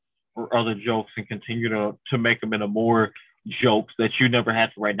ideas or other jokes and continue to make them into more jokes that you never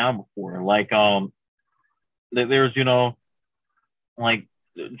had to write down before. Like there's like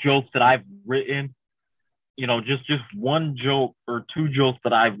jokes that I've written, just one joke or two jokes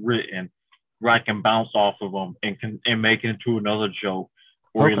that I've written where I can bounce off of them and make it into another joke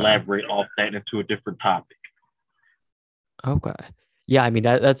or Okay. elaborate off that into a different topic. Okay. Yeah, I mean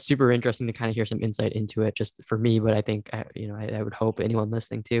that's super interesting to kind of hear some insight into it just for me, but I think I would hope anyone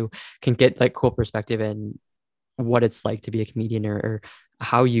listening to can get like cool perspective and what it's like to be a comedian or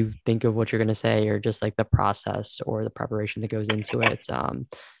how you think of what you're going to say or just like the process or the preparation that goes into it.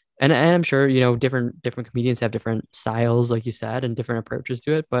 And I'm sure, different comedians have different styles, like you said, and different approaches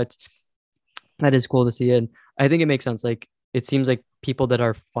to it, but that is cool to see. And I think it makes sense. Like it seems like people that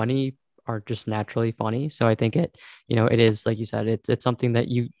are funny are just naturally funny. So I think it is, like you said, it's something that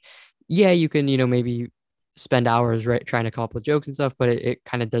yeah, you can, maybe spend hours right trying to come up with jokes and stuff, but it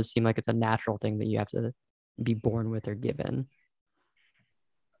kind of does seem like it's a natural thing that you have to be born with or given.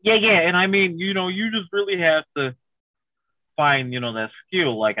 Yeah, and I mean, you just really have to find, that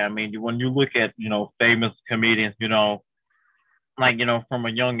skill. Like, I mean, when you look at, famous comedians, like, from a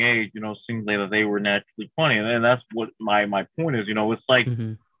young age, seems like that they were naturally funny. And that's what my point is, it's like,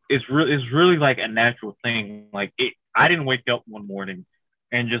 Hmm. it's really like a natural thing. Like I didn't wake up one morning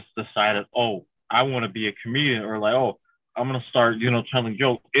and just decided, oh, I want to be a comedian, or like, oh, I'm gonna start, telling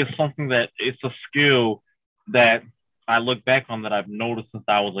jokes. It's something that it's a skill that I look back on that I've noticed since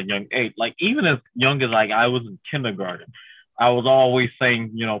I was a young age. Like even as young as like I was in kindergarten, I was always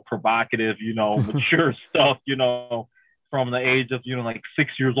saying, provocative, mature stuff, from the age of, like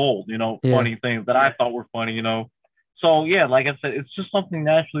 6 years old, Yeah, funny things that I thought were funny. So yeah, like I said, it's just something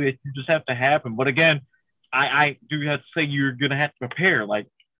naturally that you just have to happen. But again, I do have to say you're gonna have to prepare. Like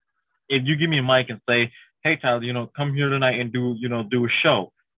if you give me a mic and say, "Hey Tyler, come here tonight and do a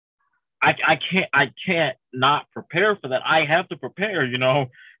show," I can't not prepare for that. I have to prepare.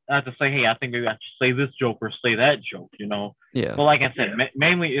 I have to say, "Hey, I think maybe I should say this joke or say that joke." yeah, But like I said,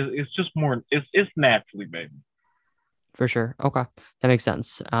 mainly it's just more it's naturally, baby. for sure. Okay, that makes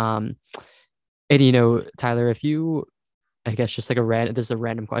sense. And Tyler, if you, I guess just like this is a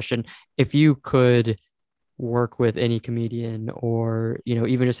random question. If you could work with any comedian or,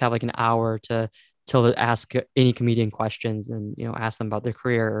 even just have like an hour to ask any comedian questions and, ask them about their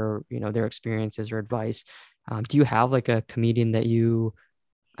career or, their experiences or advice. Do you have like a comedian that you,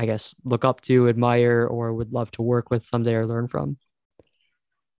 I guess, look up to, admire, or would love to work with someday or learn from?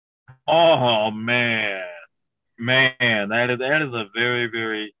 Oh man, that is a very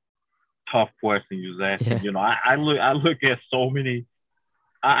very tough question you was asking. Yeah. I look at so many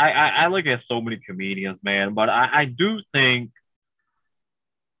I look at so many comedians, man, but I do think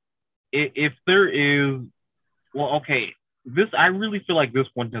if there is well, okay, this I really feel like this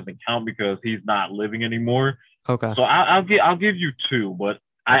one doesn't count because he's not living anymore. Okay. So I'll give you two, but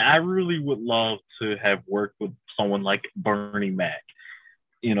I really would love to have worked with someone like Bernie Mac.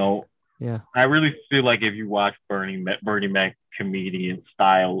 You know, Yeah. I really feel like if you watch Bernie Mac comedian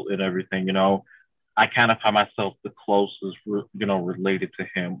style and everything, I kind of find myself the closest, related to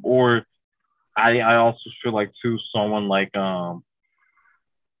him. Or I also feel like too someone like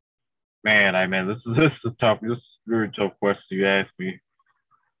man, this is tough. This is a very tough question you asked me.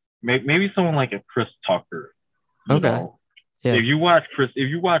 Maybe someone like a Chris Tucker. You Okay. know, Yeah. if you watch Chris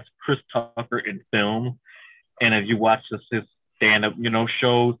Tucker in film, and if you watch his stand up,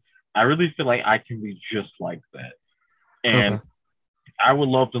 shows, I really feel like I can be just like that. Okay. And I would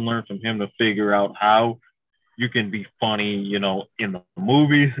love to learn from him to figure out how you can be funny, in the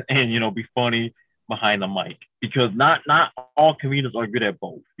movies and be funny behind the mic because not all comedians are good at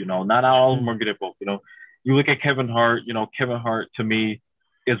both. Not all of them Mm-hmm. are good at both. You look at Kevin Hart. Kevin Hart to me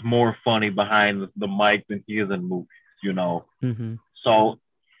is more funny behind the mic than he is in movies. You know, Mm-hmm. so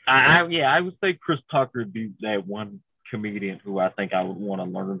I would say Chris Tucker would be that one comedian who I think I would want to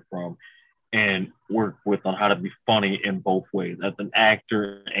learn from and work with on how to be funny in both ways as an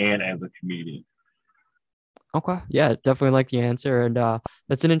actor and as a comedian. Okay. Yeah, definitely like the answer. And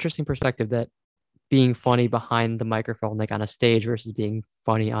that's an interesting perspective that being funny behind the microphone, like on a stage versus being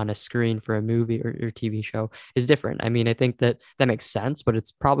funny on a screen for a movie or TV show is different. I mean, I think that that makes sense, but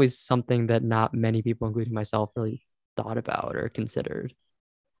it's probably something that not many people, including myself, really thought about or considered.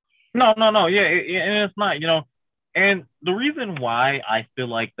 No, no, no. Yeah, and it's not. And the reason why I feel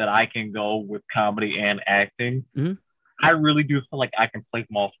like that I can go with comedy and acting, Hmm. I really do feel like I can play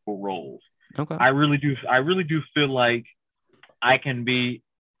multiple roles. Okay. I really do. I really do feel like I can be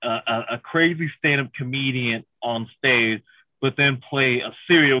a crazy stand-up comedian on stage, but then play a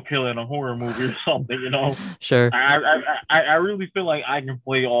serial killer in a horror movie or something. Sure. I really feel like I can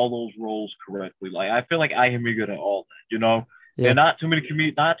play all those roles correctly. Like I feel like I can be good at all that. And Yeah. not too many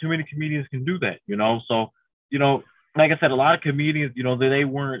comedians can do that. So, you know, like I said, a lot of comedians, they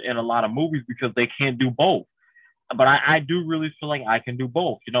weren't in a lot of movies because they can't do both. But I do really feel like I can do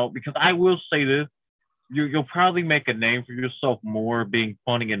both, because I will say this, you'll probably make a name for yourself more being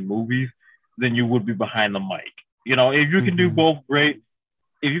funny in movies than you would be behind the mic. If you can do Hmm. both, great.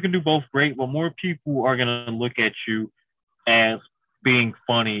 If you can do both, great. But more people are gonna look at you as being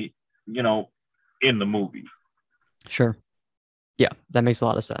funny, you know, in the movie. Sure. Yeah, that makes a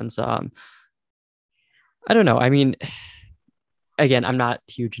lot of sense. I don't know. I mean, again, I'm not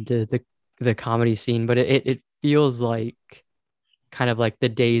huge into the comedy scene, but it feels like kind of like the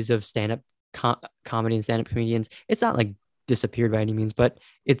days of stand-up comedy and stand-up comedians. It's not like disappeared by any means, but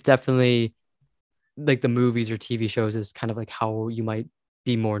it's definitely like the movies or TV shows is kind of like how you might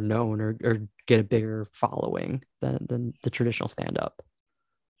be more known or get a bigger following than the traditional stand-up.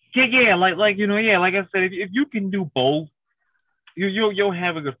 Yeah, yeah, yeah, like I said, if you can do both, you'll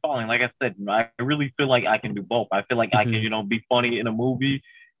have a good following. Like I said, I really feel like I can do both. I feel like I can, Hmm. be funny in a movie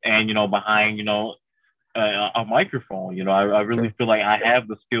and behind, a microphone. I really Sure. feel like I have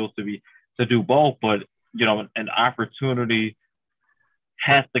the skills to do both, but an opportunity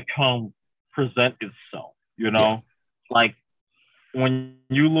has to come present itself. Yeah. Like when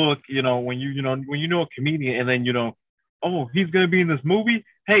you look, when you know a comedian and then oh, he's gonna be in this movie.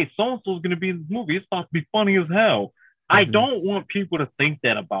 Hey, so and so's gonna be in this movie. It's supposed to be funny as hell. I Hmm. don't want people to think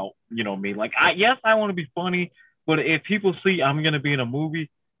that about me. Like yes, I want to be funny, but if people see I'm gonna be in a movie,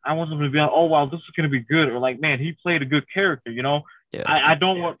 I want them to be like, oh wow, this is gonna be good, or like, man, he played a good character. Yeah. I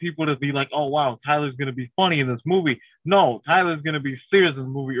don't want people to be like, oh wow, Tyler's gonna be funny in this movie. No, Tyler's gonna be serious in the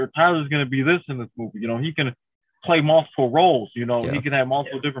movie, or Tyler's gonna be this in this movie. He can play multiple roles. He Yeah. can have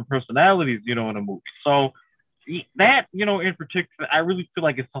multiple different personalities. In a movie. So that in particular, I really feel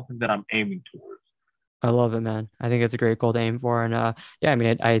like it's something that I'm aiming towards. I love it, man. I think it's a great goal to aim for. And yeah, I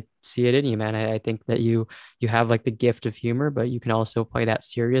mean, I see it in you, man. I think that you have like the gift of humor, but you can also play that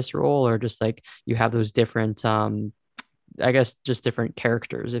serious role or just like you have those different I guess just different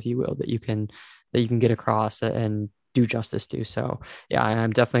characters, if you will, that you can get across and do justice to. So yeah,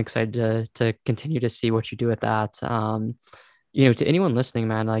 I'm definitely excited to continue to see what you do with that. To anyone listening,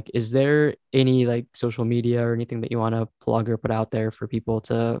 man, like, is there any like social media or anything that you want to plug or put out there for people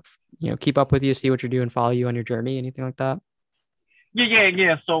to, keep up with you, see what you're doing, follow you on your journey, anything like that? Yeah, yeah,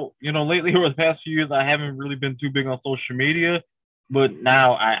 yeah. So, lately over the past few years, I haven't really been too big on social media, but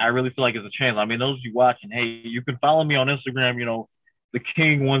now I really feel like it's a chance. I mean, those of you watching, hey, you can follow me on Instagram, the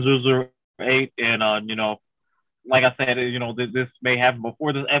King 1008. And, like I said, this may happen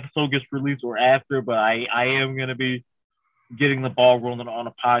before this episode gets released or after, but I am going to be getting the ball rolling on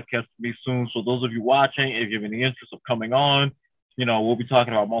a podcast to me soon. So those of you watching, if you have any interest of coming on, we'll be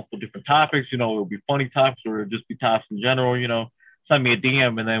talking about multiple different topics. It'll be funny topics or just be topics in general. Send me a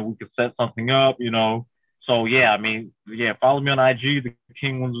DM and then we can set something up. So yeah, I mean, yeah, follow me on IG, the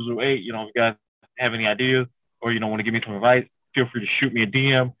King 1008. If you guys have any ideas or want to give me some advice, feel free to shoot me a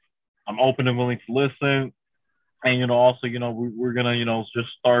DM. I'm open and willing to listen. And also, we're gonna, just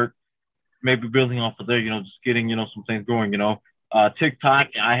start maybe building off of there, just getting, some things going. TikTok,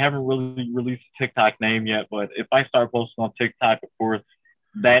 I haven't really released a TikTok name yet, but if I start posting on TikTok, of course,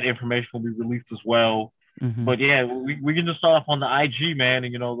 that information will be released as well. Hmm. But yeah, we can just start off on the IG, man.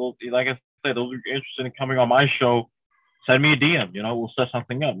 And, those, like I said, those are interested in coming on my show, send me a DM, we'll set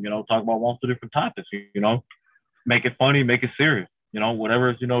something up, talk about multiple different topics, make it funny, make it serious.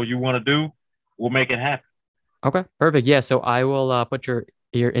 whatever you want to do, we'll make it happen. Okay, perfect. Yeah, so I will put your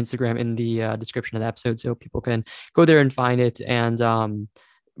Instagram in the description of the episode so people can go there and find it. And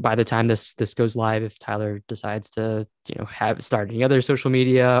by the time this goes live, if Tyler decides to have start any other social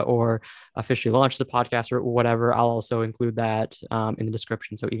media or officially launch the podcast or whatever, I'll also include that in the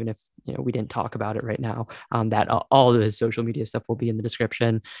description. So even if we didn't talk about it right now, that all of his social media stuff will be in the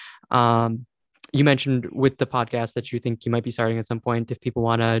description. You mentioned with the podcast that you think you might be starting at some point. If people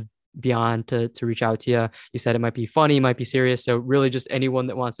want to be on to reach out to you, you said it might be funny, might be serious. So really, just anyone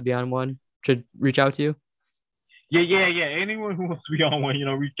that wants to be on one should reach out to you. Yeah. Anyone who wants to be on one,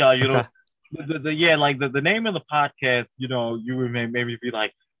 reach out. Okay. Like the name of the podcast, you would maybe be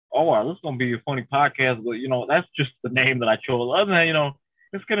like, oh, wow, this is gonna be a funny podcast, but that's just the name that I chose. Other than that,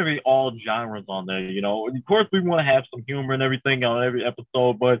 it's gonna be all genres on there. Of course, we want to have some humor and everything on every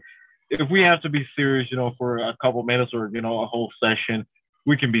episode, but if we have to be serious, for a couple minutes or a whole session,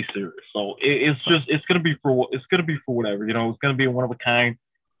 we can be serious. So it's gonna be for whatever. It's gonna be a one of a kind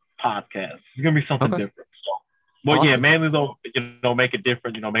podcast. It's gonna be something Okay. different. So, but yeah, Awesome. mainly though, make it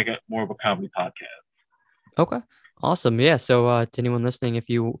different. Make it more of a comedy podcast. Okay. Awesome. Yeah. So to anyone listening, if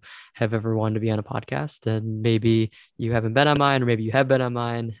you have ever wanted to be on a podcast and maybe you haven't been on mine or maybe you have been on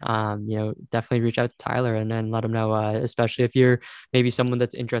mine, definitely reach out to Tyler and then let him know, especially if you're maybe someone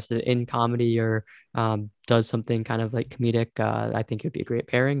that's interested in comedy or does something kind of like comedic. I think it would be a great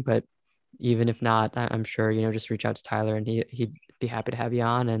pairing. But even if not, I'm sure, just reach out to Tyler and he'd be happy to have you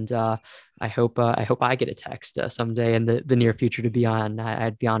on. And I hope I get a text someday in the near future to be on.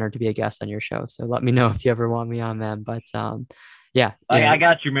 I'd be honored to be a guest on your show. So let me know if you ever want me on, man. But yeah, I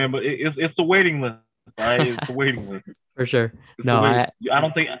got you, man. But it's the waiting list, right? It's the waiting list. for sure. It's the No, waiting. I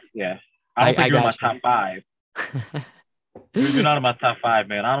don't think. Yeah, I don't think I you're in my got you. top five. You're not in my top five,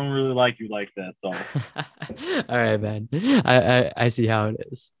 man. I don't really like you like that, so. All right, man. I see how it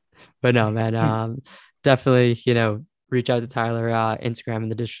is. But no, man, definitely, reach out to Tyler, Instagram in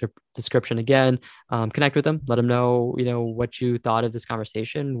the description again. Connect with him, let him know, what you thought of this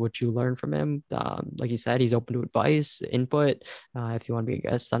conversation, what you learned from him. Like he said, he's open to advice, input. If you want to be a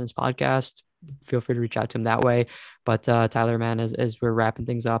guest on his podcast, feel free to reach out to him that way. But Tyler, man, as we're wrapping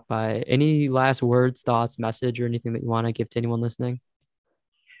things up, any last words, thoughts, message, or anything that you want to give to anyone listening?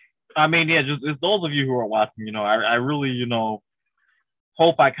 I mean, yeah, just those of you who are watching, I really,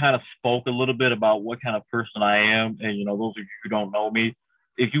 hope I kind of spoke a little bit about what kind of person I am. And, those of you who don't know me,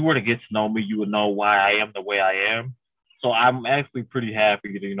 if you were to get to know me, you would know why I am the way I am. So I'm actually pretty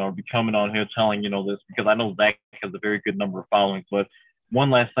happy to, be coming on here telling, this because I know Zach has a very good number of followings. But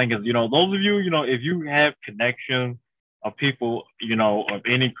one last thing is, those of you, if you have connections of people, of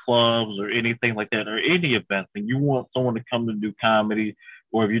any clubs or anything like that, or any events, and you want someone to come to do comedy,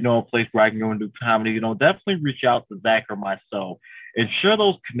 or if you know a place where I can go and do comedy, definitely reach out to Zach or myself and share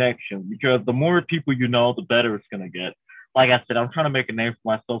those connections because the more people you know, the better it's going to get. Like I said, I'm trying to make a name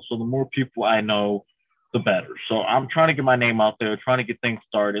for myself. So the more people I know, the better. So I'm trying to get my name out there, trying to get things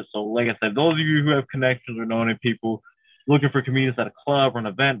started. So like I said, those of you who have connections or know any people looking for comedians at a club or an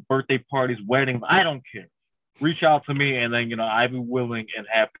event, birthday parties, weddings, I don't care. Reach out to me and then, I'd be willing and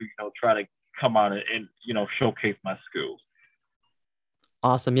happy, try to come out and showcase my skills.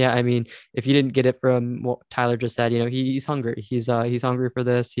 Awesome. Yeah. I mean, if you didn't get it from what Tyler just said, he's hungry. He's hungry for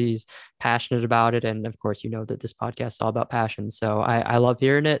this. He's passionate about it. And of course, that this podcast is all about passion. So I love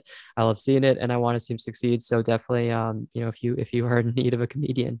hearing it. I love seeing it and I want to see him succeed. So definitely, if you are in need of a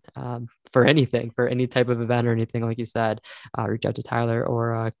comedian, for anything, for any type of event or anything, like you said, reach out to Tyler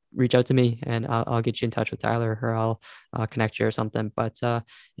or reach out to me and I'll get you in touch with Tyler or I'll connect you or something. But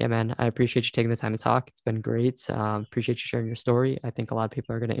yeah, man, I appreciate you taking the time to talk. It's been great. Appreciate you sharing your story. I think a lot of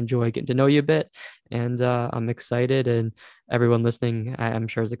people are going to enjoy getting to know you a bit. And I'm excited. And everyone listening, I'm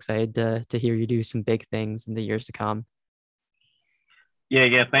sure is excited to hear you do some big things in the years to come.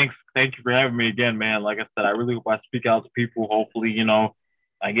 Yeah. Thanks. Thank you for having me again, man. Like I said, I really hope I speak out to people. Hopefully,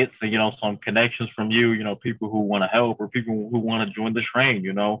 I get to, some connections from you, people who want to help or people who want to join the train,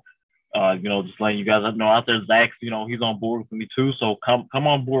 just letting you guys know out there, Zach, he's on board with me too. So come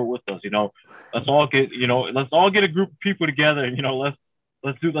on board with us, let's all get a group of people together and,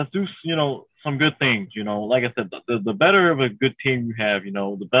 let's do, some good things, like I said, the better of a good team you have,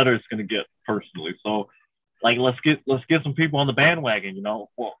 the better it's going to get personally. So like, let's get some people on the bandwagon,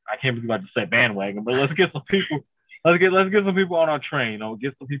 well, I can't believe I just said bandwagon, but let's get some people, let's get some people on our train,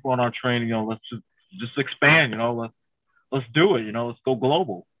 get some people on our train, let's just expand, let's do it, let's go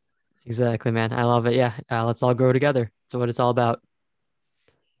global. Exactly, man. I love it. Yeah. Let's all grow together. That's what it's all about.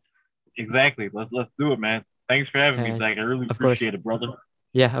 Exactly. Let's do it, man. Thanks for having me, And Zach. I really of course. appreciate it, brother.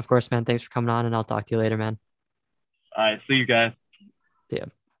 Yeah, of course, man. Thanks for coming on and I'll talk to you later, man. All right. See you guys. Yeah.